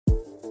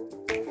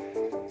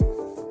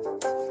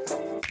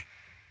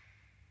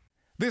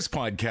This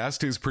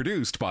podcast is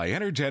produced by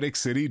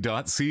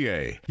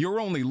energeticcity.ca, your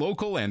only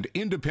local and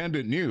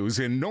independent news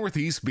in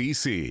Northeast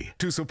BC.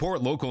 To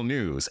support local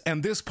news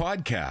and this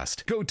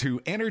podcast, go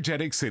to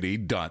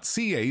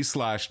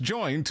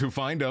energeticcity.ca/join to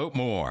find out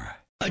more.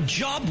 A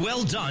job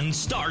well done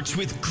starts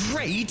with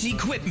great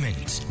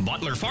equipment.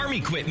 Butler Farm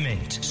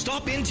Equipment.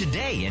 Stop in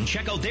today and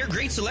check out their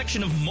great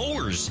selection of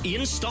mowers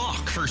in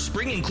stock for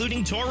spring,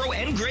 including Toro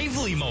and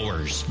Gravely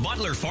mowers.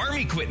 Butler Farm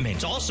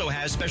Equipment also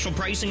has special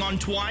pricing on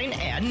twine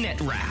and net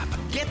wrap.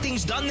 Get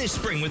things done this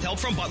spring with help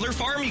from Butler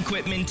Farm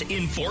Equipment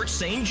in Fort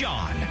St.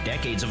 John.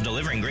 Decades of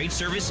delivering great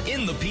service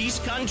in the Peace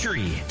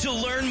Country. To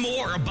learn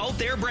more about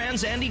their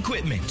brands and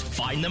equipment,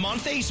 find them on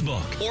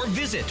Facebook or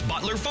visit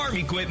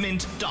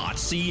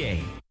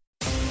butlerfarmequipment.ca.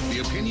 The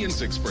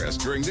opinions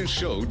expressed during this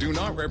show do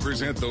not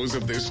represent those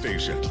of this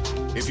station.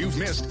 If you've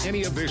missed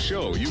any of this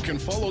show, you can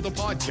follow the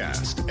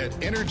podcast at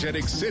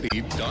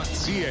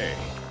energeticcity.ca.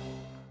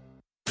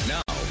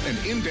 Now, an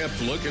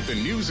in-depth look at the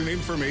news and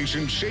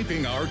information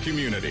shaping our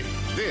community.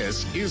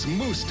 This is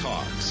Moose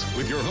Talks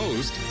with your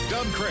host,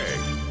 Doug Craig,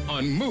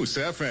 on Moose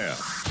FM.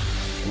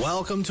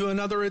 Welcome to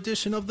another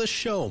edition of the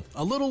show.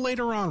 A little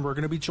later on, we're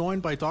going to be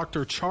joined by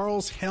Dr.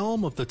 Charles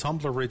Helm of the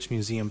Tumbler Ridge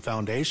Museum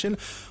Foundation.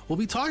 We'll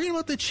be talking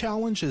about the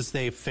challenges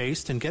they've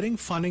faced in getting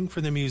funding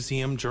for the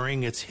museum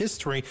during its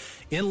history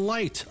in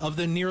light of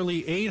the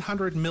nearly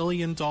 $800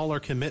 million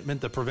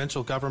commitment the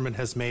provincial government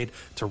has made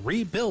to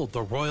rebuild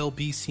the Royal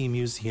BC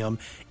Museum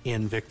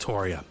in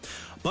Victoria.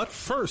 But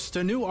first,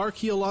 a new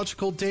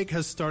archaeological dig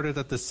has started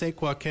at the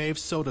Sequoia Cave.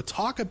 So to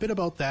talk a bit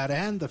about that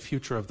and the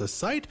future of the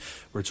site,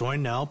 we're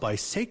joined now by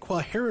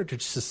Sequoia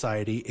Heritage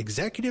Society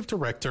Executive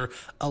Director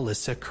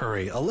Alyssa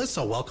Curry.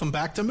 Alyssa, welcome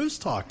back to Moose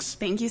Talks.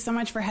 Thank you so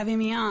much for having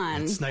me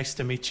on. It's nice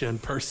to meet you in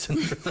person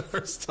for the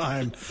first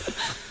time.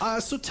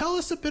 So tell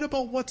us a bit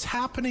about what's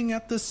happening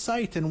at the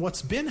site and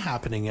what's been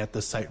happening at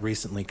the site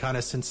recently, kind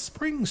of since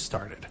spring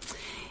started.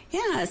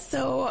 Yeah,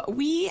 so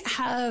we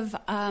have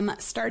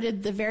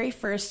started the very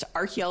first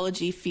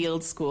archaeology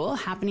field school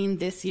happening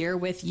this year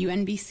with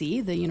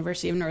UNBC, the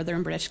University of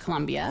Northern British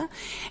Columbia.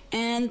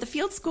 And the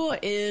field school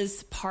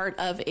is part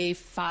of a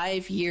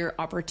 5-year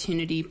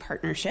opportunity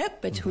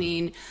partnership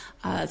between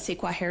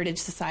Sequoia Heritage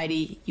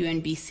Society,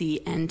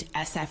 UNBC, and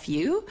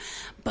SFU.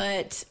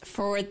 But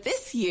for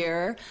this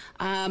year,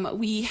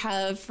 we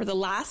have, for the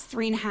last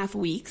 3.5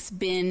 weeks,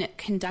 been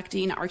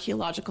conducting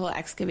archaeological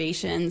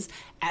excavations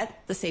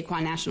at the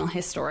Sequoia National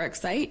Historic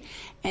Site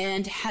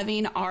and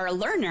having our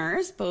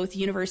learners, both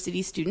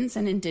university students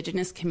and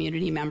Indigenous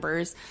community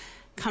members,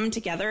 come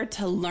together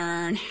to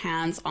learn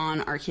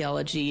hands-on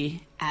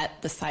archaeology at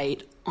the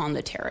site on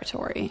the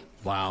territory.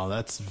 Wow,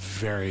 that's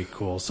very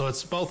cool. So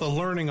it's both a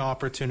learning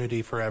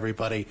opportunity for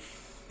everybody,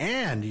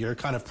 and you're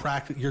kind of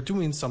you're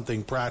doing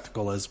something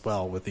practical as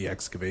well with the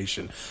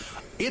excavation.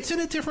 It's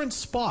in a different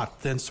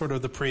spot than sort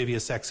of the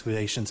previous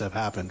excavations have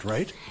happened,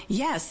 right?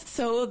 Yes.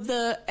 So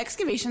the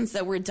excavations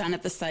that were done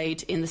at the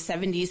site in the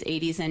 70s,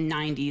 80s, and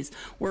 90s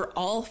were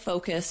all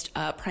focused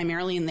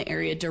primarily in the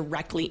area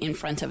directly in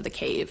front of the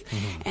cave.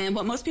 Mm-hmm. And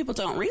what most people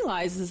don't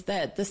realize is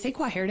that the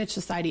Sequoia Heritage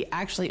Society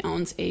actually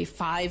owns a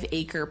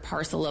 5-acre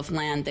parcel of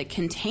land that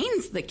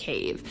contains the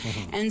cave.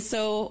 Mm-hmm. And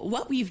so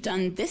what we've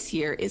done this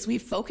year is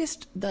we've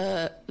focused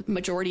the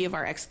majority of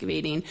our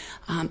excavating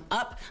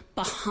up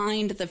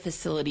behind the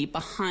facility,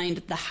 behind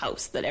the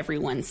house that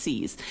everyone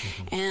sees.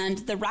 Mm-hmm. And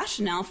the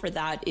rationale for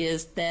that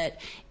is that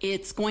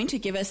it's going to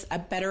give us a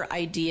better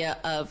idea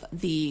of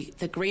the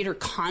greater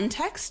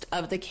context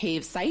of the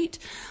cave site,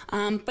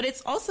 but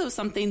it's also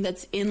something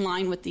that's in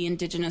line with the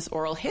Indigenous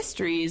oral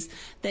histories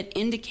that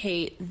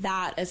indicate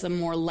that as a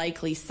more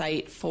likely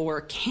site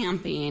for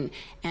camping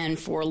and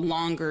for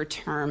longer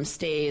term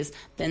stays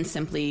than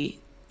simply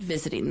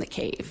visiting the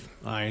cave.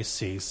 I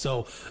see.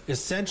 So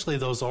essentially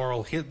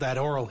that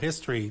oral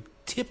history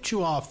tipped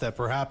you off that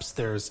perhaps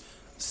there's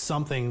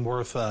something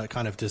worth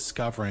kind of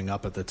discovering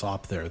up at the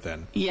top there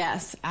then.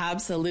 Yes,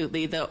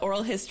 absolutely. The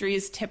oral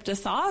histories tipped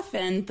us off,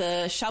 and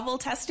the shovel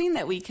testing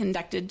that we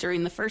conducted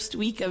during the first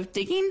week of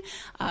digging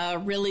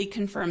really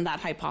confirmed that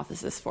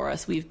hypothesis for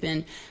us. We've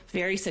been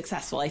very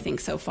successful, I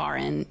think, so far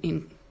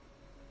in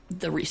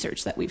the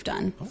research that we've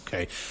done.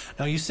 Okay.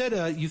 Now, you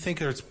said you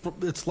think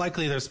it's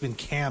likely there's been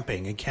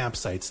camping and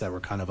campsites that were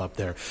kind of up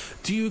there.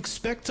 Do you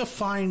expect to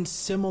find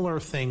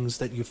similar things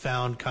that you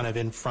found kind of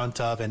in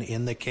front of and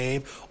in the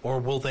cave, or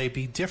will they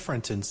be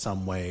different in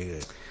some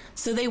way?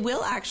 So they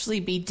will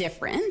actually be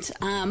different.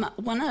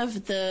 One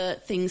of the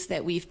things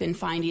that we've been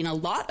finding a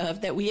lot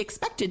of, that we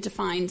expected to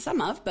find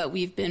some of, but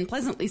we've been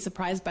pleasantly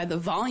surprised by the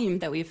volume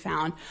that we've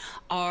found,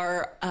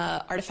 are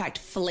artifact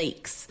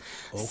flakes.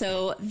 Okay.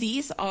 So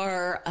these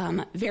are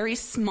very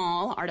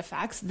small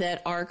artifacts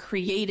that are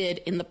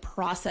created in the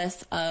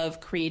process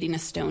of creating a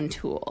stone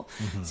tool.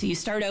 Mm-hmm. So you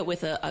start out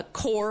with a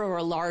core or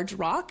a large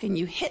rock, and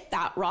you hit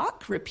that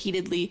rock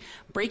repeatedly,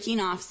 breaking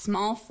off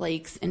small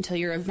flakes until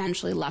you're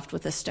eventually left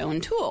with a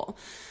stone tool.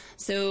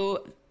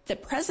 So the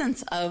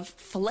presence of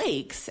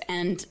flakes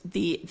and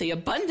the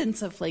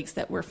abundance of flakes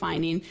that we're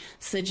finding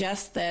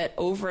suggests that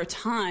over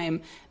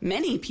time,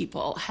 many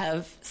people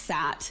have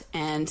sat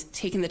and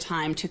taken the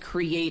time to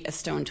create a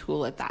stone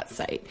tool at that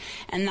site.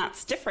 And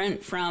that's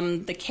different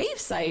from the cave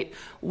site,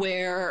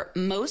 where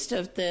most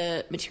of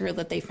the material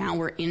that they found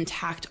were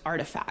intact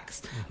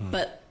artifacts.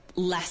 But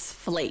less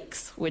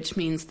flakes, which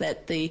means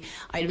that the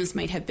items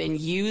might have been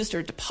used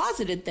or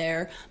deposited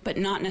there, but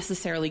not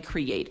necessarily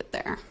created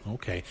there.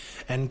 Okay.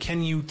 And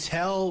can you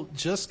tell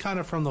just kind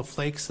of from the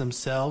flakes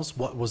themselves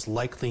what was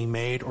likely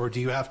made, or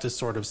do you have to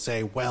sort of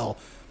say, well,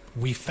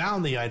 we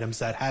found the items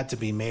that had to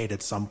be made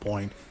at some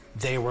point,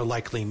 they were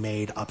likely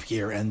made up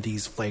here, and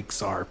these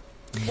flakes are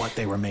what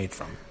they were made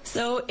from?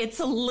 So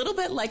it's a little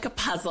bit like a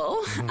puzzle,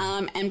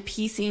 and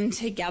piecing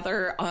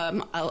together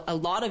a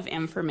lot of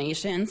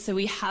information. So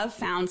we have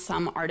found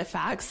some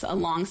artifacts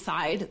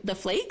alongside the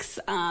flakes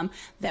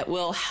that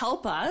will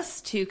help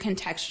us to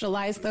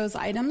contextualize those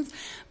items.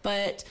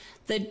 But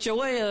the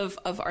joy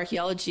of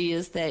archaeology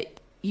is that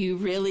you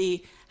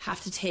really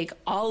have to take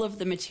all of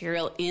the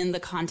material in the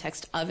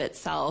context of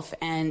itself.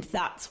 And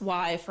that's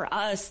why for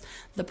us,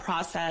 the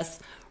process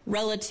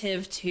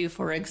relative to,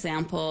 for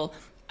example,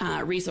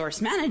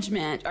 resource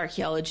management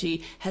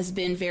archaeology has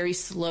been very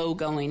slow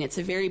going. It's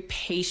a very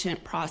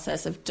patient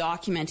process of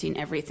documenting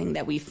everything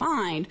that we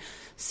find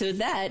so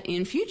that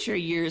in future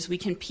years we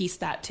can piece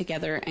that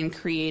together and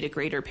create a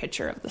greater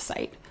picture of the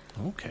site.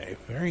 Okay,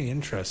 very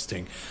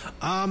interesting.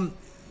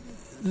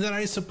 Then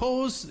I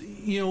suppose,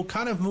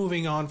 kind of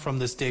moving on from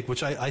this dig,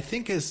 which I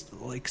think is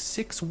like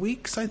 6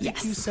 weeks, I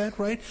think you said,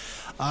 right?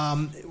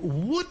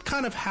 What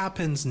kind of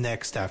happens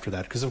next after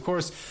that? Because, of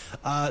course,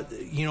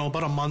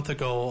 about a month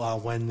ago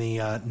when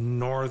the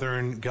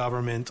northern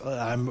government,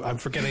 I'm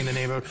forgetting the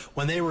name of it,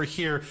 when they were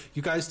here,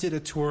 you guys did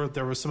a tour.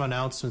 There were some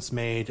announcements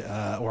made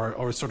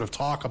or sort of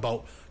talk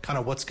about kind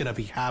of what's going to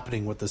be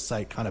happening with the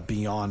site kind of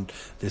beyond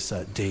this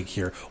dig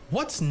here.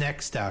 What's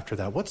next after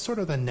that? What's sort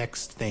of the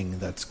next thing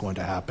that's going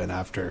to happen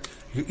after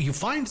you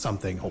find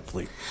something,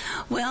 hopefully?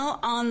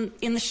 Well,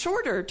 in the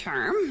shorter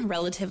term,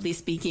 relatively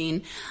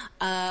speaking,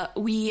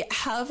 we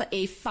have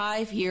a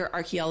 5-year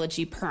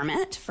archaeology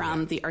permit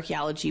from the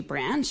archaeology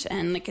branch.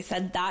 And like I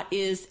said, that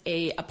is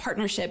a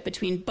partnership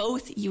between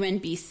both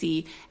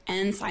UNBC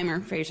and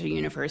Simon Fraser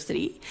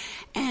University.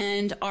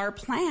 And our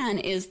plan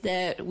is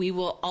that we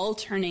will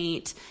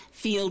alternate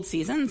field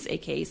seasons,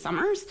 aka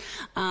summers,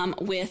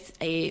 with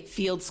a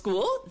field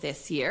school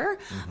this year.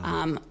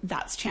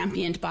 That's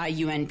championed by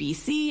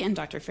UNBC and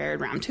Dr. Farid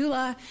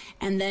Ramtullah.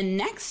 And then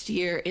next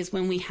year is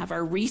when we have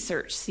our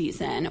research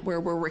season, where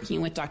we're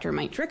working with Dr.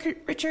 Mike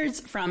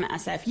Richards from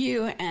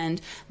SFU and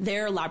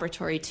their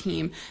laboratory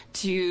team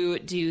to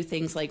do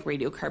things like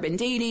radiocarbon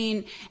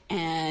dating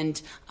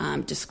and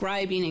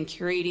describing and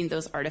curating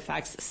those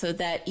artifacts so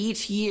that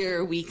each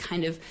year we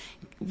kind of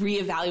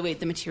reevaluate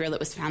the material that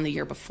was found the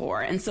year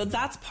before. And so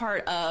that's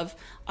part of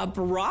a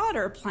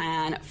broader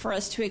plan for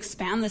us to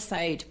expand the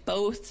site,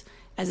 both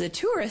as a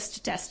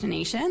tourist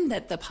destination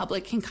that the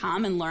public can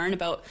come and learn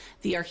about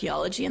the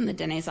archaeology and the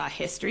Denezah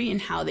history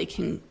and how they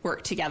can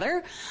work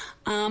together,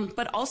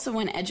 but also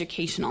an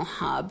educational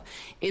hub.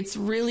 It's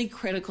really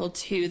critical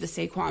to the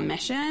Séquoia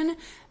mission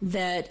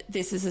that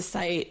this is a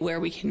site where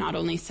we can not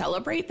only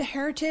celebrate the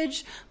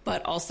heritage,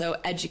 but also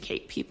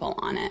educate people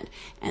on it.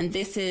 And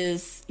this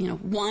is,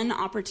 one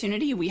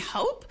opportunity we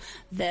hope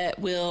that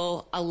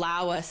will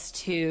allow us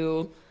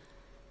to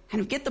kind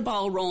of get the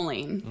ball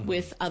rolling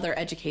with other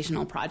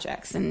educational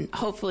projects and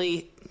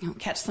hopefully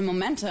catch some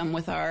momentum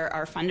with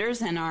our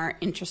funders and our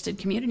interested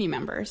community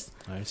members.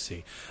 I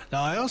see.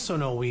 Now, I also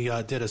know we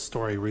did a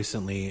story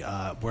recently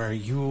where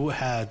you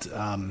had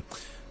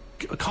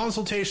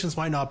consultations,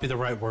 might not be the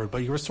right word,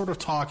 but you were sort of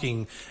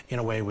talking in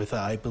a way with,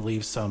 I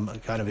believe, some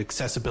kind of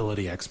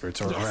accessibility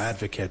experts or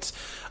advocates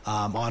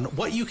on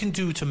what you can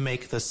do to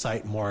make the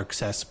site more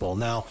accessible.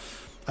 Now,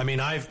 I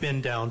mean, I've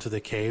been down to the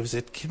caves.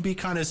 It can be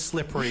kind of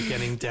slippery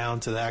getting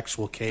down to the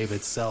actual cave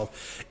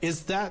itself.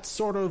 Is that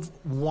sort of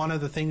one of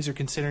the things you're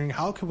considering?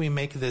 How can we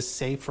make this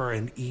safer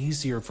and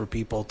easier for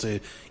people to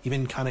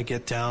even kind of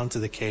get down to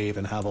the cave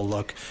and have a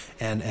look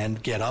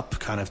and get up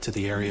kind of to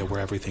the area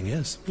where everything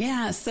is?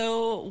 Yeah,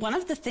 so one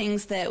of the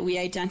things that we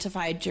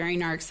identified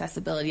during our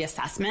accessibility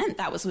assessment,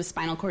 that was with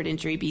Spinal Cord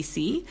Injury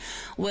BC,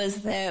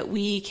 was that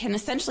we can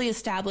essentially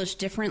establish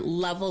different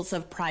levels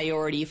of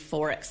priority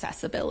for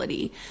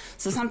accessibility.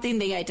 So something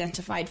they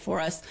identified for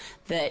us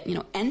that,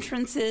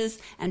 entrances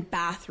and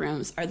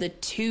bathrooms are the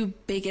two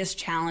biggest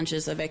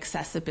challenges of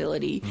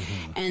accessibility.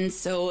 And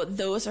so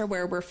those are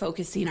where we're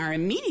focusing our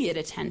immediate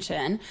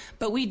attention,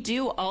 but we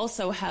do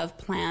also have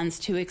plans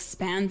to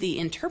expand the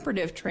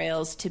interpretive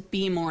trails to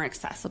be more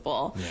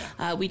accessible.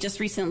 We just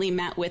recently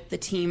met with the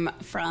team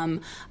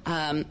from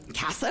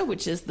CASA,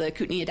 which is the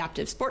Kootenay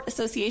Adaptive Sport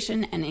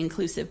Association and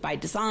Inclusive by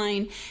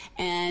Design,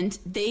 and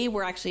they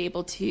were actually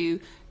able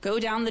to go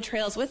down the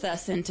trails with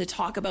us and to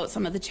talk about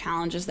some of the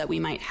challenges that we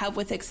might have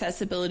with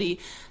accessibility,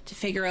 to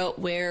figure out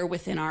where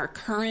within our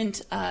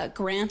current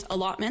grant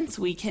allotments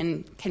we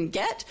can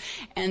get.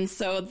 And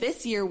so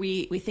this year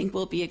we think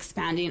we'll be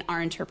expanding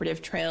our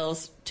interpretive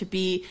trails to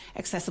be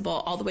accessible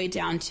all the way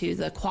down to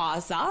the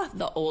Quaza,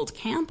 the old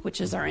camp,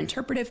 which is our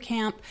interpretive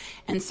camp,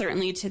 and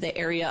certainly to the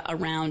area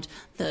around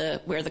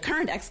where the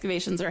current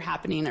excavations are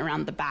happening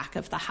around the back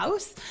of the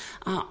house.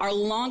 Our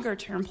longer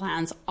term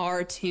plans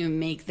are to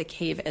make the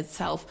cave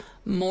itself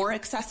more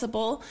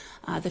accessible.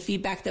 The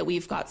feedback that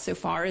we've got so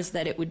far is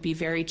that it would be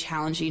very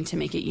challenging to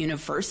make it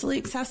universally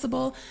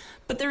accessible.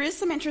 But there is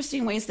some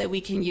interesting ways that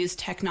we can use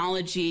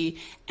technology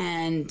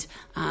and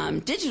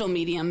digital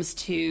mediums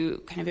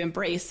to kind of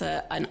embrace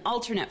an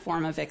alternate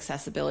form of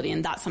accessibility.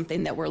 And that's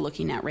something that we're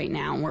looking at right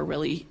now and we're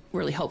really,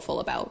 really hopeful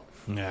about.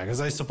 Yeah, because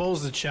I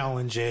suppose the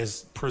challenge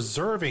is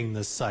preserving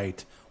the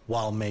site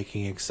while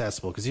making it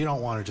accessible, because you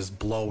don't want to just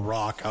blow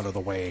rock out of the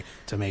way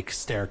to make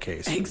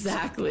staircases.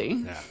 Exactly.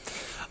 Yeah.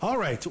 All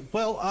right.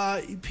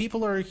 Well,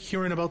 people are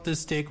hearing about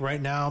this dig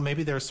right now.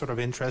 Maybe they're sort of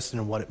interested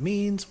in what it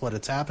means, what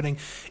it's happening.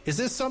 Is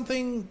this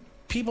something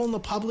people in the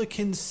public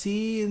can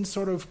see and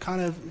sort of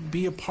kind of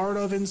be a part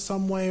of in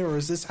some way, or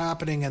is this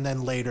happening and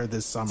then later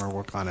this summer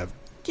we're kind of...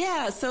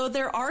 Yeah, so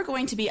there are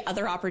going to be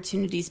other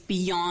opportunities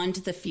beyond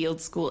the field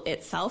school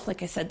itself.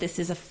 Like I said, this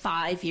is a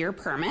 5-year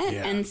permit.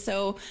 Yeah. And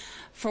so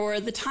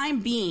for the time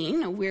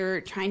being, we're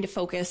trying to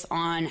focus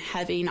on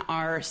having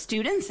our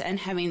students and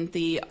having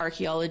the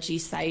archaeology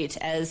site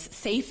as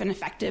safe and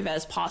effective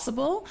as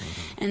possible.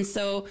 Mm-hmm. And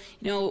so,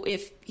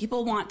 if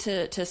people want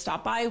to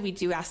stop by, we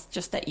do ask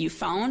just that you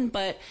phone,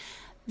 but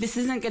this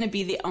isn't going to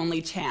be the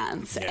only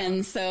chance. Yeah.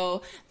 And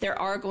so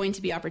there are going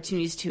to be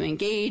opportunities to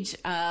engage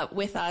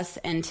with us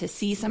and to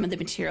see some of the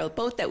material,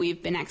 both that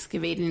we've been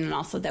excavating and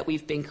also that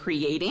we've been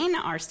creating.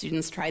 Our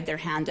students tried their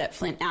hand at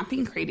flint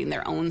knapping, creating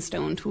their own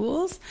stone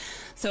tools.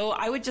 So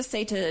I would just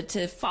say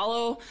to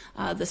follow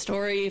the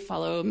story,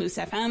 follow Moose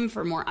FM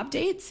for more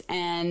updates.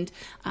 And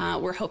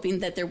we're hoping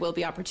that there will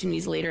be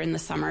opportunities later in the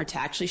summer to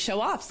actually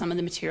show off some of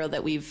the material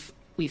that we've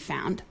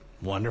found.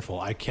 Wonderful.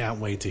 I can't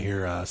wait to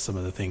hear some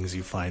of the things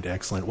you find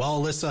excellent.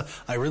 Well, Alyssa,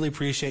 I really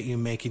appreciate you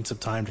making some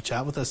time to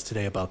chat with us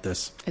today about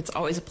this. It's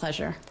always a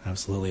pleasure.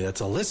 Absolutely. That's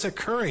Alyssa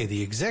Curry,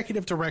 the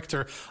Executive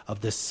Director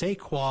of the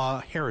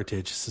Séquoia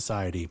Heritage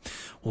Society.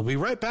 We'll be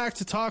right back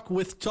to talk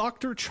with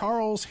Dr.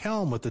 Charles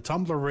Helm with the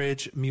Tumbler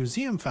Ridge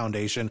Museum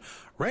Foundation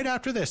right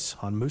after this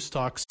on Moose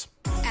Talks.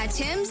 At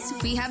Tim's,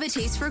 we have a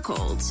taste for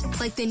cold,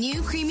 like the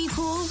new Creamy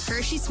Cool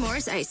Hershey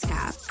S'mores Ice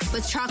Cap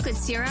with chocolate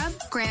syrup,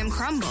 graham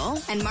crumble,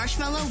 and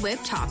marshmallow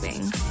whipped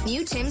topping.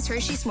 New Tim's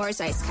Hershey S'mores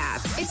Ice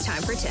Cap. It's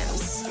time for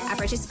Tim's. At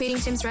participating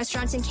Tim's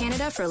restaurants in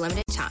Canada for a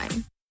limited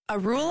time. A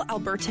rural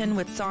Albertan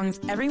with songs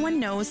everyone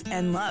knows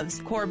and loves.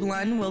 Corb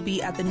Lund will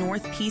be at the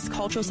North Peace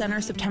Cultural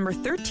Center September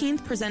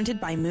 13th, presented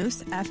by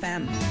Moose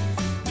FM.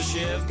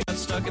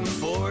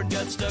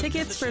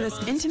 Tickets for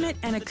this intimate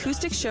and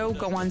acoustic show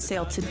go on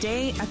sale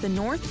today at the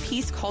North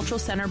Peace Cultural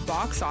Center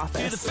box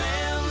office. The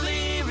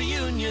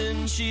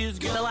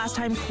last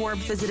time Corb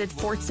visited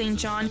Fort St.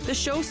 John, the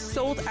show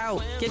sold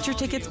out. Get your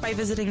tickets by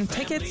visiting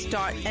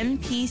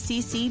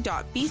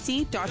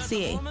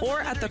tickets.npcc.bc.ca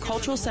or at the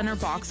Cultural Center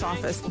box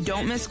office.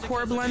 Don't miss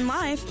Corb Lund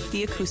Live,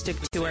 the acoustic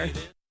tour.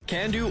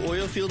 Can-Do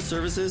Oilfield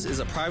Services is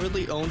a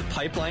privately owned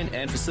pipeline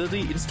and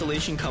facility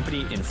installation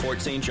company in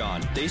Fort St.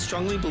 John. They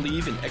strongly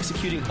believe in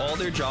executing all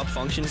their job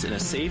functions in a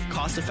safe,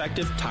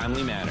 cost-effective,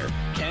 timely manner.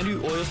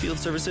 Can-Do Oilfield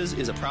Services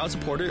is a proud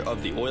supporter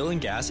of the oil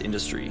and gas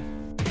industry.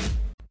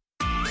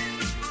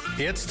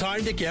 It's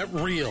time to get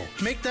real.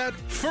 Make that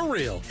for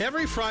real.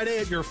 Every Friday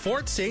at your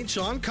Fort St.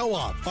 John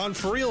Co-op. On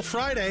For Real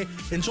Friday,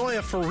 enjoy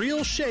a For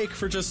Real shake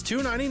for just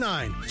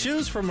 $2.99.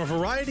 Choose from a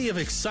variety of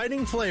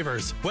exciting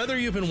flavors. Whether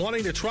you've been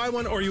wanting to try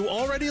one or you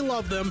already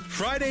love them,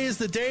 Friday is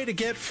the day to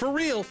get for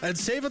real and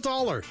save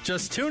 $1.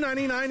 Just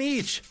 $2.99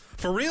 each.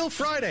 For Real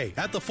Friday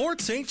at the Fort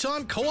St.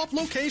 John Co-op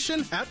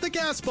location at the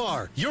Gas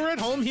Bar. You're at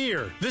home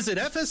here. Visit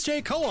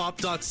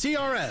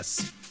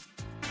fsjcoop.crs.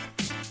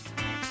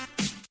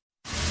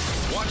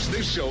 Watch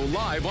this show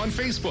live on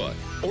Facebook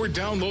or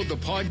download the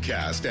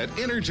podcast at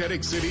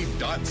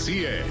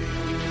energeticcity.ca.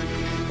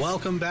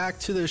 Welcome back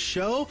to the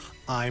show.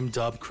 I'm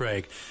Dub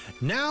Craig.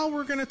 Now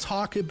we're going to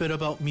talk a bit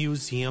about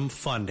museum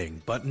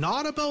funding, but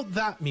not about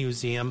that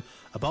museum,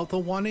 about the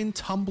one in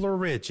Tumbler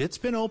Ridge. It's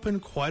been open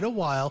quite a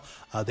while.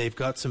 They've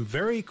got some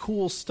very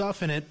cool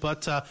stuff in it,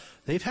 but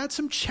they've had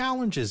some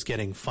challenges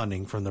getting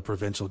funding from the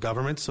provincial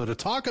government. So to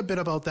talk a bit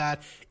about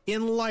that,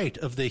 in light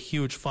of the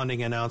huge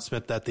funding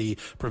announcement that the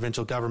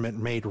provincial government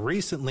made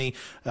recently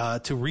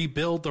to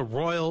rebuild the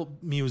Royal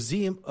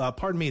Museum,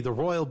 the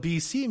Royal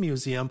BC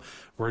Museum,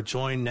 we're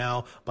joined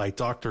now by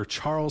Dr.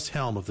 Charles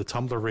Helm of the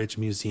Tumbler Ridge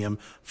Museum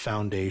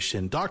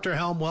Foundation. Dr.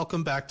 Helm,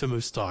 welcome back to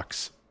Moose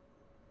Talks.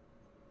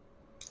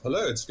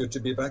 Hello, it's good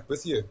to be back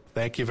with you.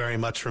 Thank you very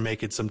much for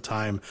making some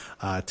time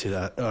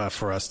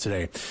for us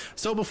today.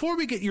 So before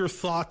we get your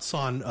thoughts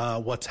on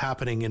what's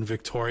happening in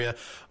Victoria,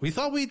 we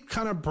thought we'd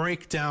kind of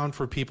break down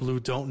for people who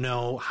don't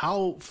know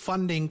how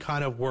funding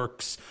kind of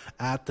works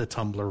at the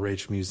Tumbler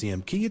Ridge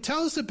Museum. Can you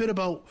tell us a bit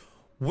about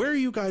where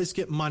you guys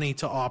get money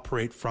to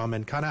operate from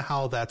and kind of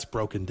how that's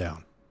broken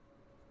down?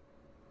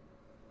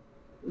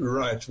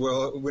 Right.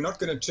 Well, we're not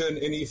going to turn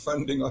any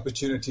funding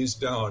opportunities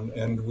down,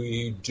 and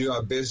we do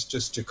our best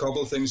just to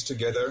cobble things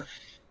together.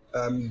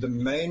 The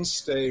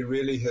mainstay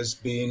really has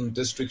been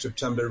District of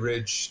Tumbler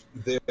Ridge.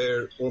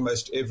 They're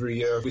almost every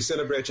year. We're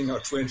celebrating our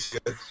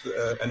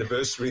 20th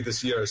anniversary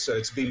this year, so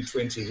it's been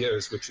 20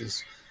 years, which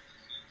is,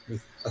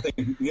 I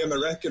think, near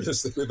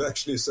miraculous that we've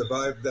actually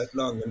survived that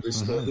long and we're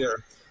still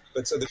here.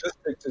 But so the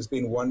district has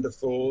been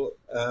wonderful.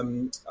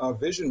 Our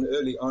vision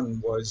early on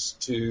was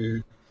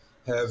to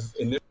have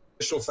initial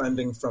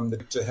funding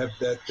to have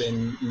that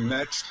then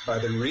matched by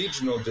the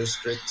regional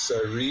district,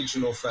 so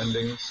regional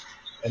funding,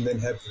 and then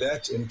have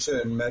that in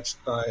turn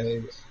matched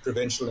by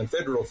provincial and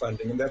federal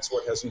funding, and that's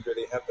what hasn't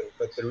really happened.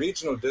 But the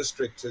regional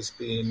district has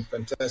been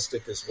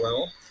fantastic as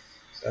well,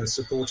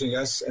 supporting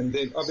us, and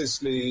then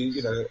obviously,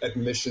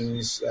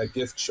 admissions,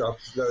 gift shop,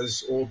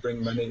 those all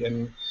bring money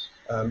in.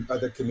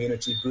 Other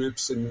community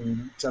groups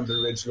in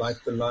Tumbler Ridge,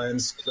 like the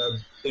Lions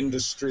Club,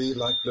 industry,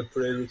 like the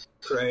Prairie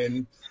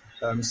Crane,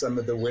 some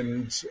of the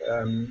wind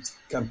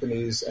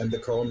companies and the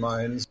coal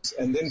mines,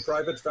 and then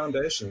private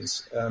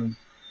foundations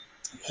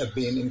have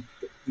been,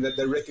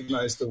 they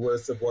recognize the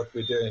worth of what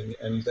we're doing,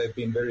 and they've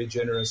been very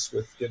generous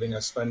with giving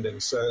us funding.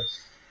 So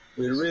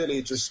we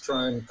really just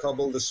try and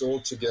cobble this all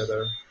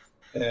together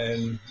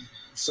and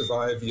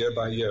survive year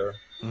by year.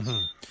 Mm-hmm.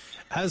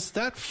 Has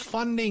that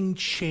funding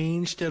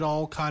changed at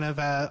all kind of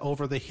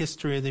over the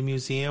history of the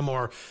museum?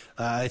 Or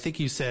I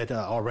think you said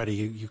already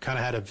you kind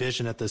of had a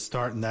vision at the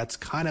start, and that's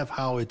kind of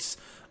how it's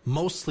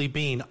mostly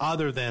been,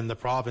 other than the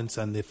province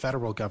and the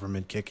federal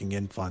government kicking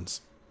in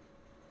funds.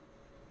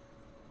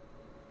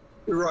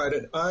 Right.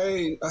 And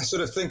I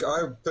sort of think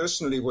I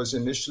personally was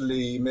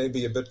initially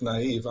maybe a bit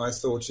naive. I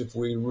thought if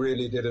we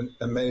really did an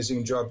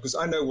amazing job, because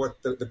I know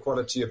what the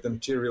quality of the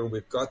material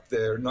we've got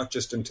there, not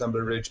just in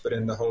Tumbler Ridge, but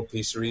in the whole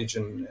Peace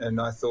region. And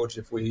I thought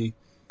if we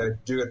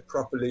do it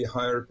properly,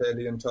 hire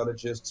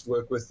paleontologists,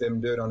 work with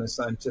them, do it on a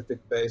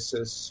scientific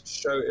basis,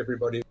 show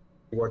everybody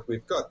what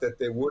we've got, that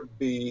there would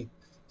be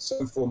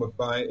some form of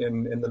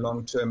buy-in in the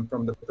long term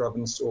from the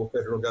province or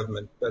federal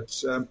government. But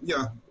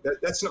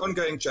that's an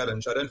ongoing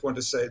challenge. I don't want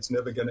to say it's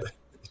never going to,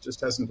 it just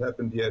hasn't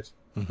happened yet.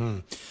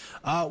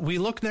 Mm-hmm. We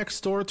look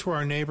next door to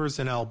our neighbors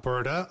in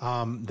Alberta.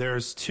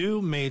 There's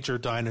two major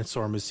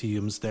dinosaur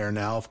museums there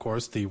now, of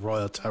course, the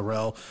Royal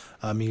Tyrrell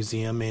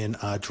Museum in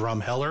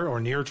Drumheller, or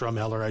near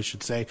Drumheller, I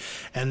should say,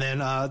 and then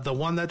the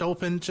one that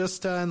opened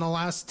just in the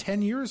last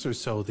 10 years or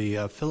so,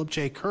 the Philip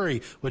J.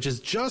 Currie, which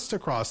is just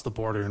across the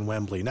border in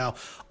Wembley. Now,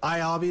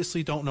 I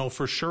obviously don't know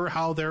for sure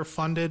how they're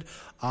funded,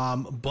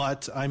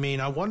 but, I mean,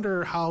 I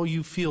wonder how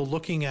you feel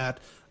looking at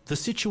the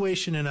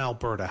situation in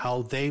Alberta,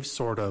 how they've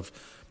sort of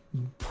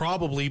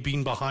probably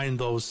been behind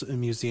those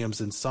museums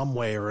in some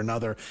way or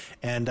another,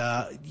 and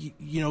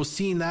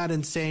seeing that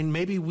and saying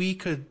maybe we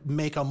could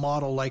make a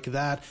model like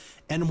that,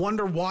 and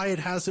wonder why it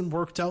hasn't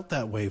worked out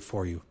that way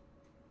for you.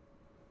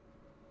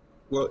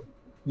 Well,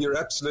 you're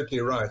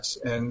absolutely right,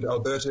 and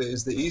Alberta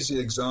is the easy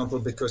example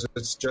because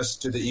it's just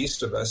to the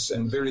east of us,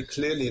 and very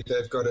clearly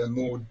they've got a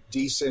more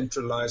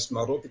decentralized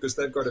model because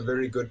they've got a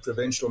very good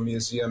provincial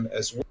museum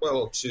as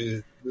well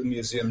to the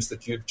museums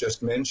that you've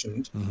just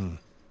mentioned. Mm-hmm.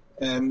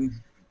 And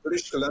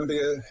British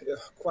Columbia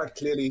quite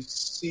clearly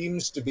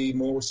seems to be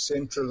more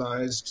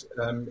centralized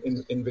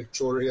in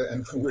Victoria,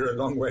 and we're a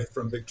long way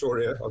from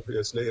Victoria,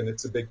 obviously, and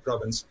it's a big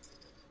province.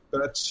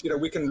 But,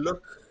 we can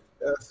look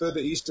further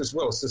east as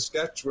well.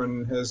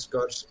 Saskatchewan has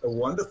got a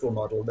wonderful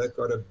model. They've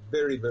got a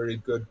very, very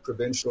good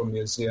provincial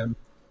museum.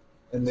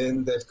 And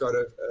then they've got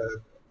a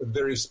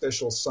very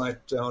special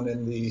site down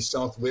in the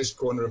southwest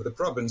corner of the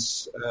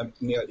province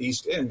near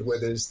East End, where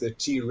there's the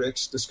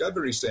T-Rex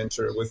Discovery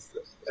Center with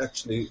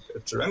actually a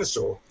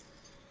tyrannosaur,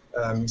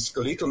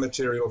 skeletal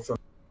material from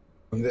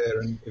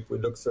there. And if we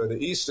look further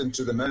east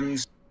into the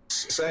MIMS,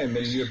 same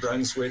in New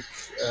Brunswick,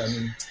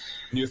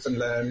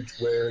 Newfoundland,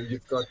 where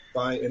you've got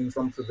buy-in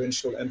from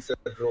provincial and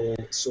federal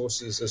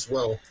sources as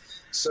well.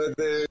 So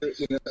there,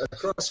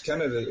 across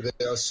Canada,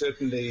 there are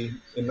certainly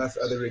enough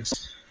other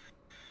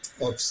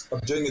examples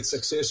of doing it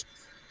successfully.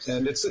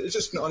 And it's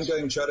just an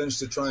ongoing challenge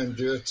to try and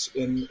do it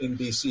in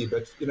BC.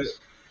 But,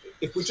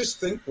 if we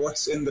just think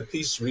what's in the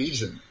Peace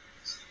region,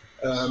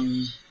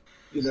 in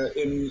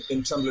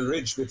Tumbler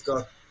Ridge, we've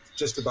got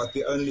just about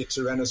the only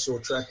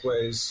tyrannosaur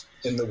trackways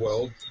in the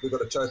world. We've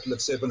got a total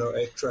of 7 or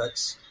 8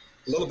 tracks.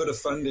 A little bit of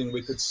funding,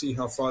 we could see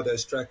how far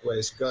those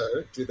trackways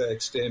go. Do they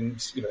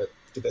extend,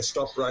 do they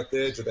stop right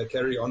there? Do they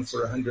carry on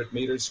for 100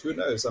 meters? Who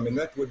knows? I mean,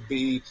 that would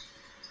be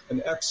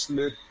an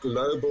absolute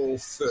global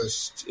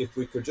first if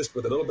we could just,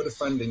 with a little bit of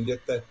funding,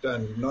 get that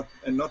done.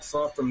 Not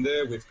far from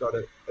there, we've got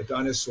a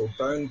dinosaur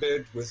bone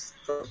bed with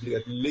probably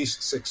at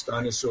least 6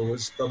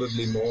 dinosaurs,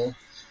 probably more.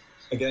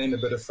 again, a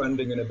bit of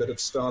funding and a bit of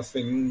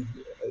staffing,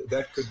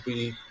 that could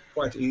be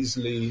quite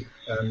easily,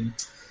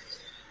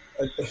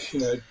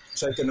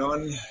 taken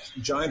on.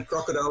 Giant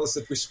crocodiles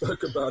that we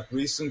spoke about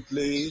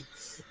recently,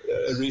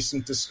 a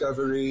recent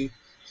discovery.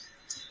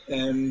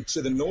 And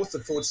to the north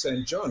of Fort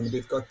St. John,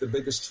 we've got the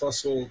biggest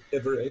fossil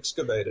ever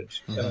excavated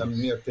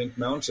near Pink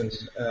Mountain,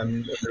 a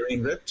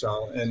marine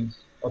reptile. And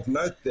of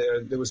note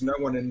there was no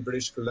one in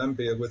British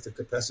Columbia with the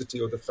capacity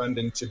or the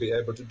funding to be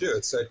able to do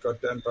it. So it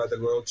got done by the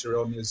Royal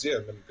Tyrrell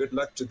Museum, and good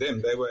luck to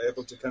them. They were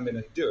able to come in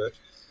and do it.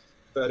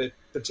 But it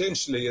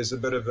potentially is a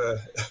bit of a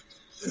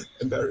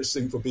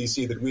embarrassing for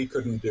BC that we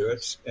couldn't do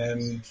it.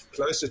 And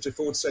closer to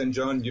Fort St.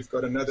 John, you've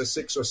got another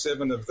 6 or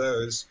 7 of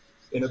those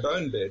in a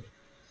bone bed,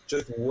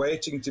 just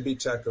waiting to be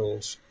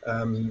tackled.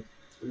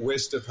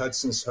 West of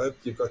Hudson's Hope,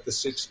 you've got the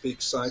Six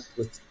Peaks site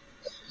with,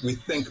 we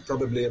think,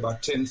 probably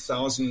about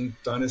 10,000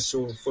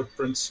 dinosaur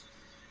footprints.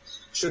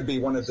 Should be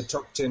one of the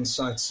top 10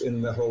 sites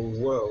in the whole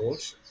world,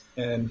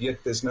 and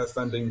yet there's no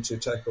funding to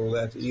tackle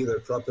that either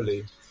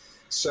properly.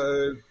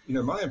 So,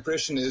 my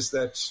impression is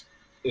that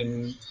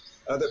in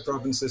other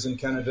provinces in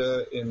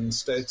Canada, in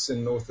states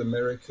in North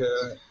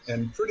America,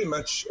 and pretty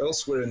much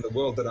elsewhere in the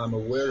world that I'm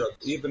aware of,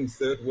 even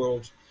third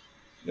world,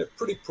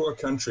 pretty poor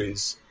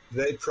countries,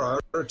 they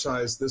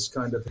prioritize this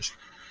kind of.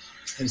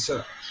 And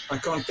so I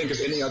can't think of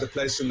any other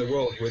place in the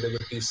world where there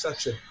would be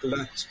such a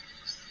glut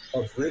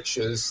of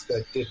riches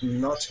that did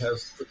not have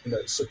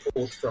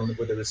support from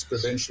whether it's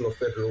provincial or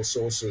federal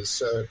sources.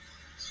 So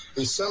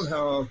we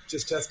somehow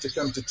just have to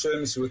come to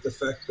terms with the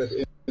fact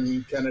that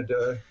in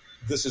Canada,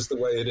 this is the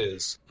way it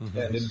is.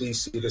 And in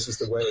BC, this is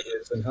the way it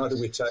is. And how do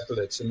we tackle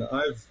it? And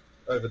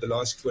over the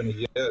last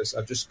 20 years,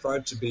 I've just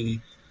tried to be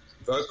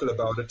vocal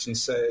about it and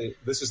say,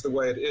 this is the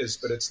way it is,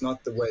 but it's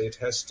not the way it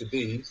has to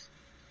be.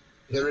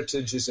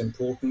 Heritage is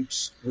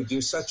important. We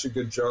do such a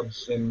good job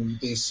in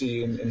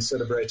BC in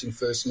celebrating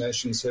First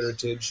Nations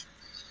heritage.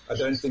 I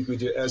don't think we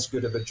do as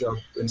good of a job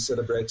in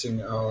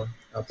celebrating our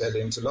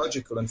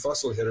paleontological and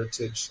fossil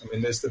heritage. I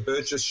mean, there's the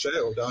Burgess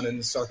Shale down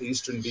in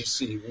southeastern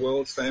BC,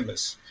 world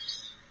famous.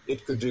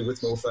 It could do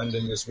with more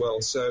funding as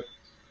well. So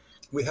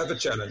we have a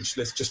challenge.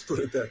 Let's just put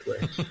it that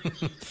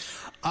way.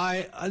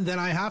 I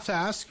have to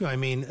ask you,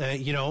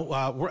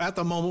 we're at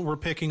the moment we're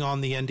picking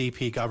on the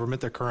NDP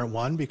government, the current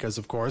one, because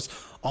of course,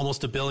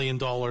 almost $1 billion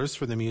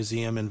for the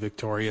museum in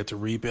Victoria to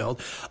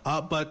rebuild.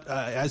 But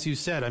as you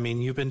said,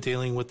 you've been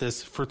dealing with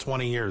this for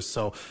 20 years.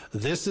 So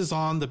this is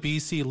on the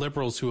BC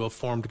Liberals who have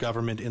formed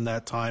government in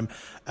that time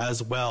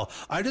as well.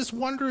 I just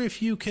wonder if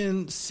you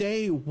can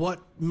say what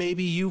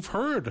maybe you've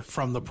heard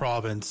from the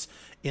province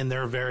in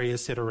their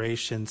various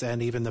iterations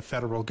and even the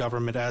federal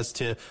government as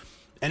to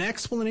an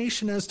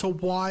explanation as to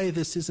why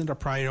this isn't a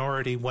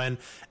priority when,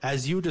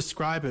 as you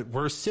describe it,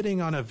 we're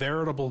sitting on a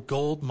veritable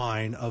gold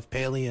mine of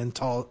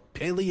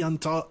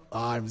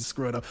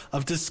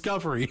of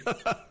discovery.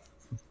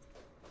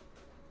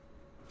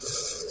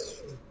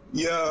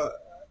 Yeah,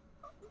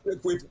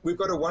 we've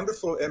got a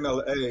wonderful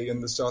MLA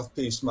in the South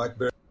Peace, Mike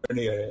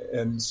Bernier,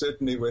 and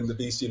certainly when the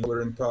BC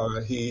were in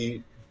power,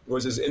 he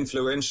was as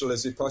influential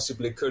as he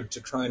possibly could to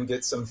try and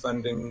get some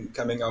funding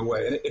coming our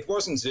way. And it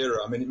wasn't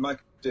zero. Mike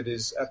did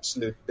his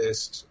absolute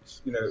best.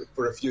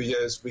 For a few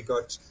years, we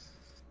got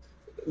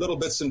little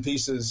bits and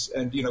pieces,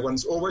 and,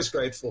 one's always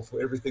grateful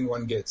for everything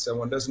one gets, so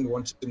one doesn't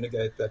want to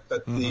negate that.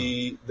 But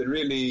the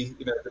really,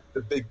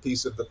 the big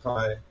piece of the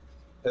pie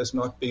has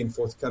not been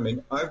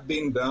forthcoming. I've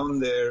been down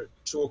there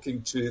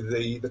talking to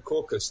the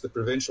caucus, the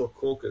provincial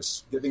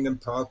caucus, giving them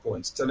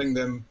PowerPoints, telling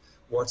them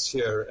what's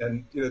here.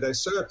 And, they're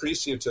so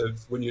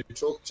appreciative when you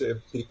talk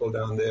to people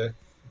down there.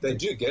 They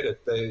do get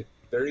it. They're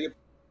very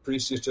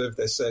appreciative.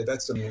 They say,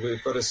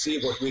 we've got to see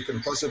what we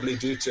can possibly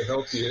do to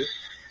help you.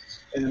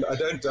 And I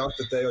don't doubt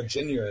that they are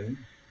genuine,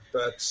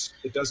 but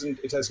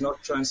it has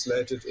not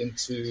translated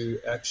into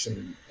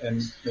action.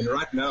 And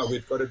right now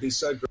we've got to be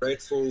so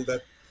grateful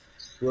that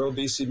Royal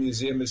BC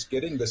Museum is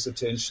getting this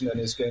attention and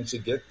is going to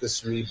get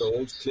this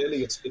rebuild.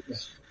 Clearly,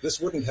 this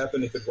wouldn't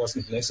happen if it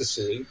wasn't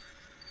necessary.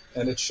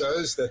 And it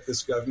shows that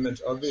this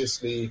government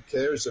obviously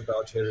cares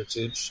about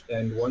heritage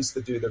and wants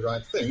to do the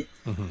right thing.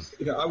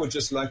 I would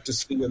just like to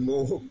see a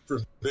more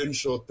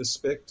provincial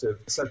perspective.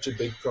 Such a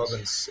big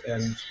province.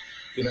 And,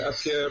 up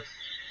here,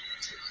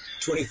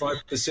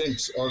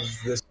 25% of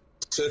the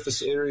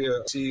surface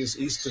area is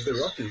east of the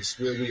Rockies,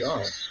 where we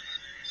are.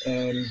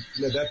 And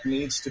that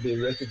needs to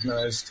be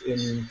recognized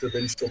in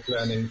provincial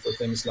planning for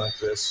things like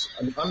this.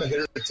 I'm a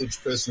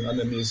heritage person. I'm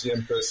a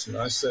museum person.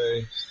 I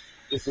say,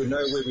 if we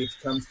know where we've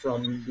come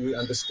from, we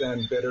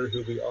understand better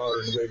who we are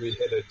and where we're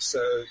headed.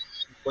 So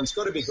one's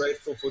got to be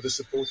grateful for the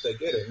support they're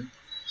getting,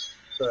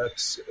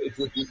 but it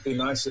would be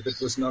nice if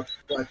it was not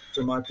quite,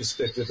 from my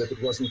perspective, if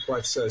it wasn't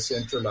quite so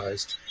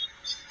centralized.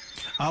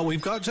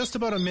 We've got just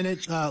about a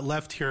minute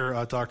left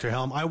here, Dr.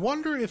 Helm. I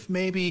wonder if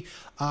maybe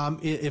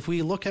if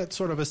we look at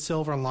sort of a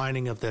silver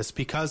lining of this,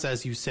 because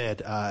as you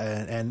said,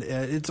 and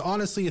it's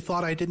honestly a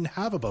thought I didn't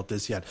have about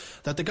this yet,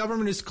 that the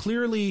government is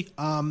clearly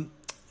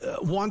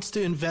wants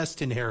to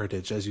invest in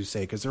heritage, as you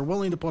say, because they're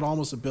willing to put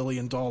almost $1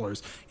 billion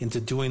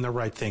into doing the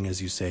right thing,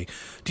 as you say.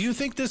 Do you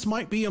think this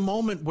might be a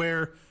moment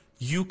where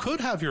you could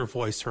have your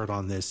voice heard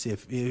on this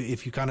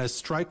if you kind of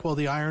strike while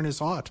the iron is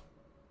hot?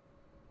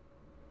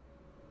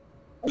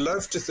 I'd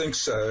love to think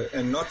so,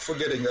 and not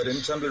forgetting that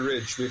in Tumbler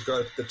Ridge, we've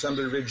got the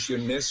Tumbler Ridge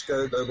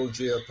UNESCO Global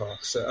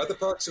Geopark. So other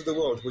parts of the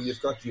world where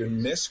you've got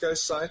UNESCO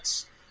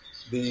sites,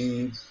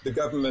 the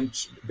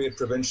government, be it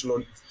provincial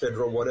or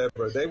federal,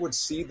 whatever, they would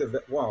see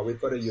wow,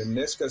 we've got a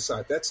UNESCO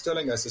site. That's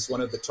telling us it's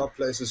one of the top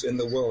places in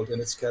the world in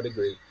its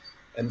category,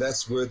 and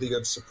that's worthy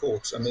of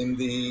support. I mean,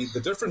 the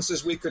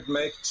differences we could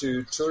make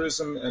to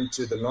tourism and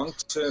to the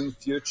long-term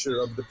future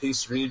of the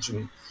Peace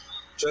region,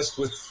 just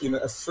with,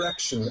 a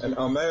fraction, and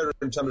our mayor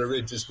in Tumbler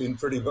Ridge has been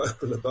pretty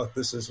vocal about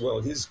this as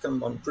well. He's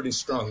come on pretty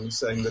strong,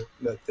 saying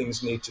that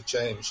things need to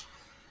change.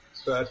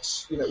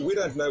 But, we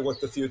don't know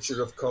what the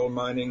future of coal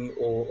mining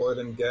or oil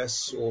and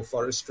gas or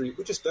forestry,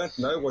 we just don't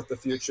know what the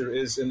future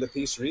is in the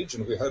Peace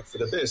region. We hope for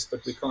the best,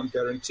 but we can't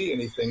guarantee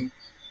anything.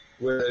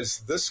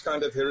 Whereas this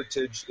kind of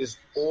heritage is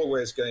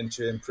always going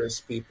to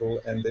impress people,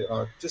 and there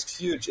are just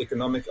huge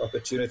economic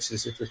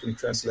opportunities if we can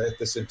translate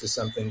this into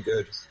something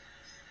good.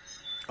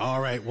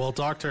 All right. Well,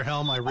 Dr.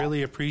 Helm, I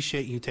really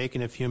appreciate you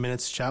taking a few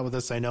minutes to chat with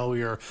us. I know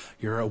you're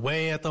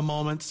away at the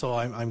moment, so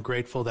I'm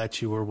grateful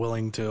that you were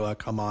willing to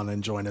come on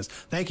and join us.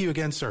 Thank you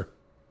again, sir.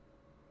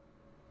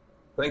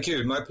 Thank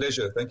you. My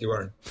pleasure. Thank you,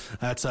 Warren.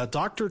 That's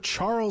Dr.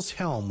 Charles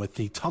Helm with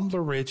the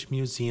Tumbler Ridge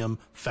Museum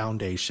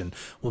Foundation.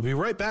 We'll be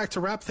right back to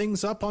wrap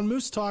things up on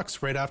Moose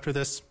Talks right after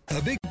this. A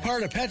big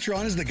part of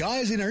Petron is the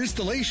guys in our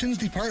installations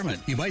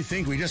department. You might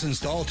think we just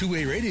install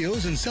two-way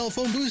radios and cell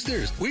phone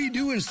boosters. We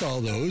do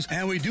install those,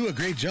 and we do a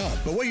great job.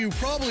 But what you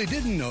probably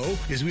didn't know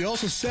is we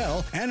also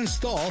sell and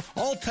install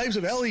all types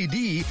of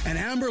LED and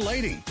amber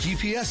lighting,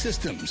 GPS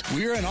systems.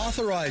 We're an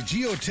authorized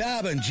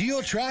GeoTab and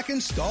GeoTrack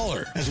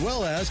installer, as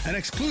well as an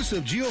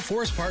exclusive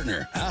GeoForce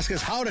partner. Ask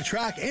us how to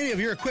track any of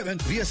your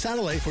equipment via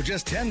satellite for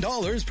just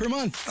 $10 per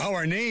month.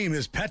 Our name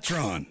is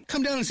Petron.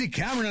 Come down and see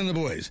Cameron and the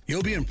boys.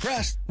 You'll be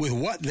impressed with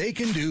what they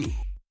can do.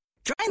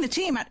 Join the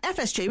team at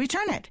FSJ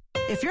Return It.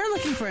 If you're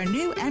looking for a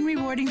new and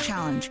rewarding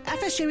challenge,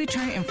 FSJ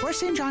Return It in Fort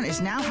St. John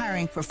is now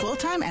hiring for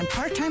full-time and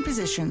part-time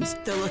positions.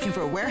 They're looking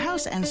for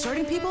warehouse and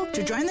sorting people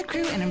to join the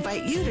crew and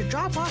invite you to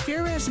drop off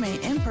your resume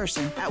in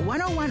person at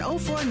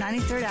 10104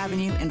 93rd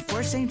Avenue in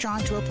Fort St. John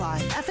to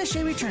apply.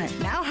 FSJ Return It,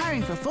 now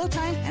hiring for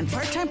full-time and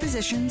part-time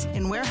positions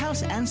in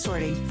warehouse and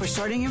sorting. For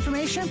sorting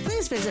information,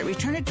 please visit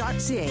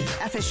returnit.ca.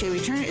 FSJ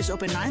Return It is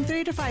open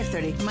 9:30 to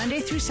 5:30,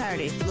 Monday through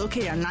Saturday,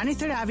 located on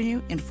 93rd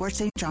Avenue in Fort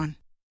St. John.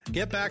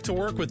 Get back to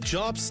work with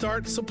Job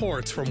Start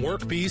supports from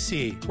Work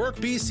BC. Work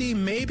BC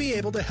may be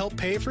able to help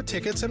pay for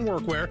tickets and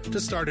workwear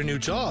to start a new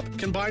job.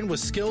 Combined with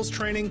skills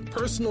training,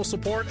 personal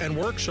support, and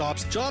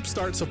workshops, Job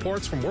Start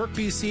supports from Work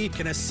BC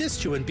can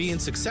assist you in being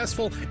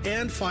successful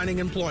and finding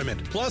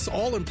employment. Plus,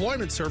 all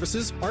employment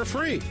services are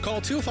free.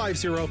 Call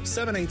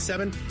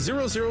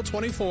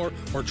 250-787-0024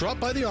 or drop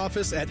by the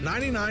office at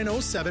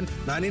 9907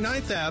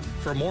 99th Ave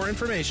for more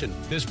information.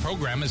 This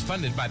program is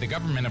funded by the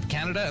Government of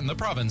Canada and the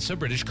Province of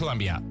British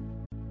Columbia.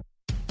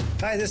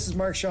 Hi, this is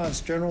Mark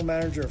Shantz, General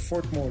Manager of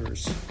Fort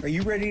Motors. Are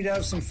you ready to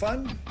have some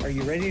fun? Are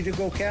you ready to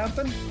go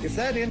camping? If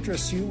that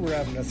interests you, we're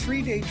having a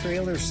 3-day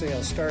trailer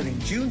sale starting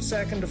June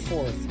 2nd to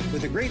 4th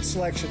with a great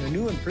selection of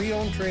new and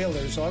pre-owned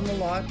trailers on the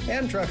lot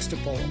and trucks to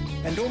pull.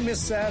 And don't miss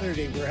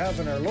Saturday, we're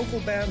having our local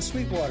band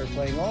Sweetwater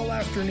playing all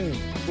afternoon.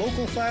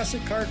 Local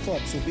classic car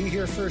clubs will be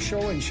here for a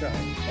show and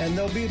shine. And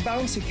there'll be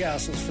bouncy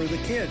castles for the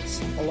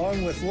kids,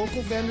 along with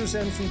local vendors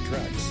and food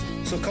trucks.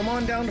 So come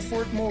on down to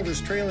Fort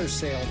Motors Trailer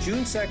Sale,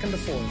 June 2nd to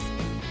 4th.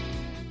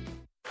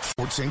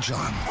 Fort St.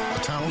 John, a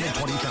town of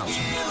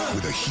 20,000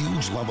 with a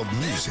huge love of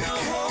music,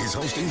 is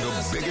hosting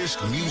the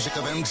biggest music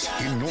event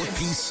in North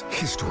Peace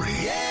history.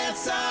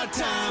 It's our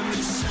time to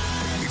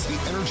shine. It's the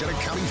Energetic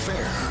County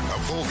Fair, a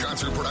full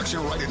concert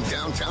production right in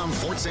downtown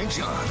Fort St.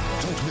 John.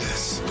 Don't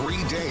miss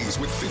 3 days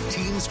with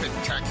 15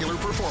 spectacular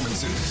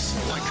performances,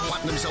 like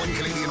platinum-selling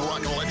Canadian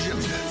rock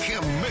legend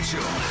Kim Mitchell,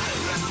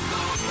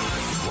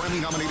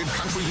 Grammy-nominated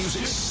country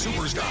music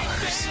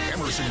superstars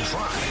Emerson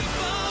Tribe,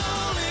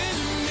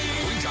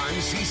 three-time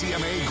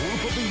CCMA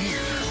Group of the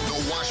Year, the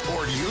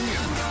Washboard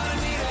Union,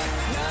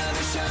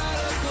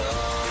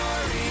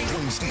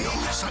 Twin Steel,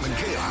 Simon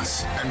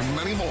Chaos, and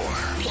many more.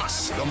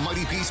 Plus, the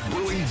Mighty Peace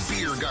Brewing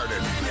Beer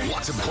Garden.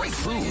 Lots of great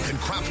food and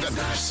craft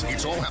vendors.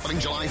 It's all happening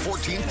July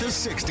 14th to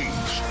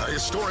 16th. A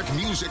historic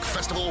music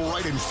festival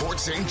right in Fort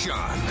St.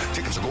 John.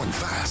 Tickets are going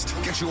fast.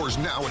 Get yours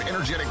now at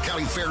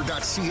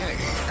energeticcountyfair.ca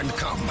and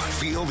come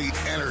feel the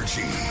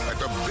energy at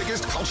the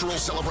biggest cultural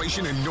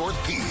celebration in North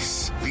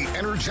Peace, the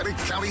Energetic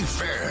County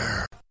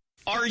Fair.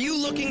 Are Are you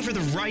looking for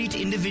the right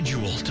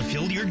individual to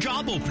fill your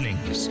job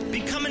openings?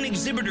 Become an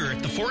exhibitor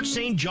at the Fort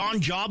St. John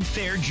Job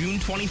Fair June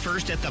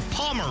 21st at the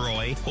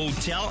Pomeroy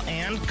Hotel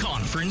and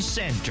Conference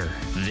Center.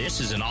 This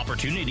is an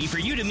opportunity for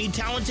you to meet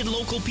talented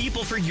local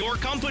people for your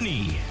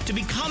company. To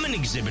become an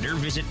exhibitor,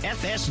 visit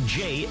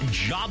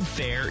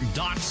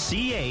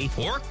fsjjobfair.ca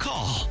or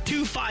call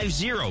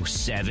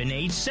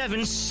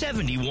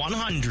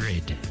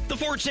 250-787-7100. The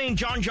Fort St.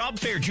 John Job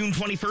Fair June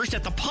 21st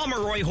at the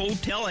Pomeroy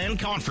Hotel and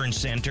Conference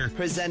Center.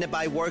 Presented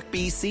by Work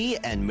BC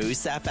and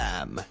Moose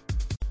FM.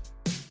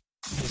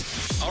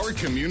 Our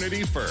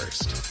community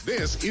first.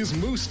 This is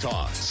Moose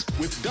Talks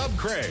with Dub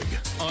Craig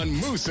on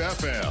Moose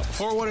FM.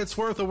 For what it's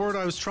worth, the word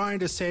I was trying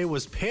to say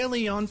was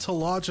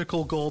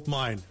paleontological gold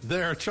mine.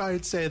 There, try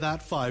and say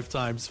that 5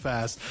 times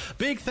fast.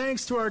 Big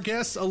thanks to our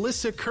guests,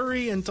 Alyssa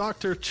Curry and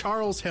Dr.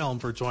 Charles Helm,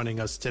 for joining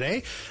us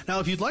today. Now,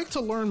 if you'd like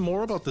to learn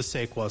more about the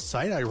CEQA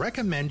site, I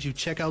recommend you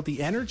check out the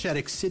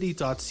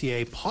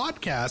energeticcity.ca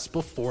podcast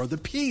before the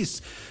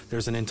piece.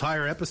 There's an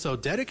entire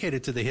episode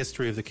dedicated to the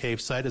history of the cave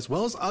site, as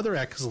well as other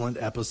excellent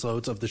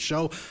episodes of the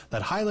show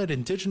that highlight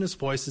Indigenous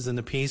voices in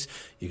the piece.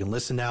 You can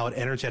listen now at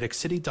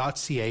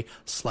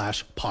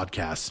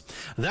energeticcity.ca/podcasts.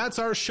 That's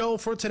our show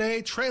for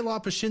today. Trey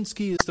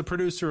Lopashinsky is the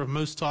producer of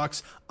Moose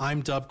Talks.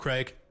 I'm Dub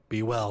Craig.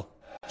 Be well.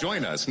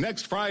 Join us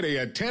next Friday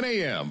at 10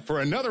 a.m. for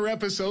another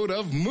episode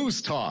of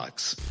Moose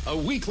Talks, a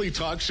weekly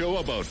talk show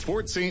about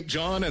Fort St.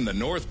 John and the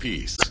North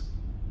Peace.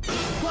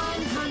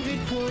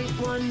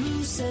 100.1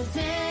 Moose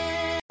FM.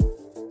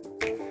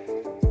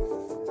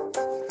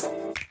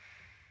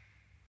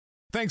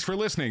 Thanks for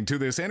listening to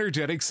this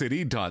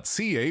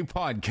energeticcity.ca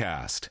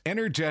podcast.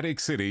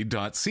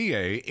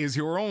 Energeticcity.ca is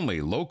your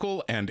only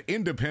local and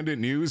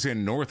independent news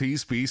in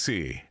Northeast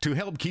BC. To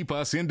help keep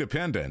us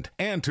independent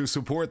and to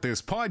support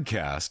this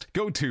podcast,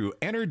 go to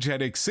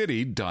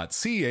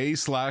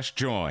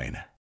energeticcity.ca/join.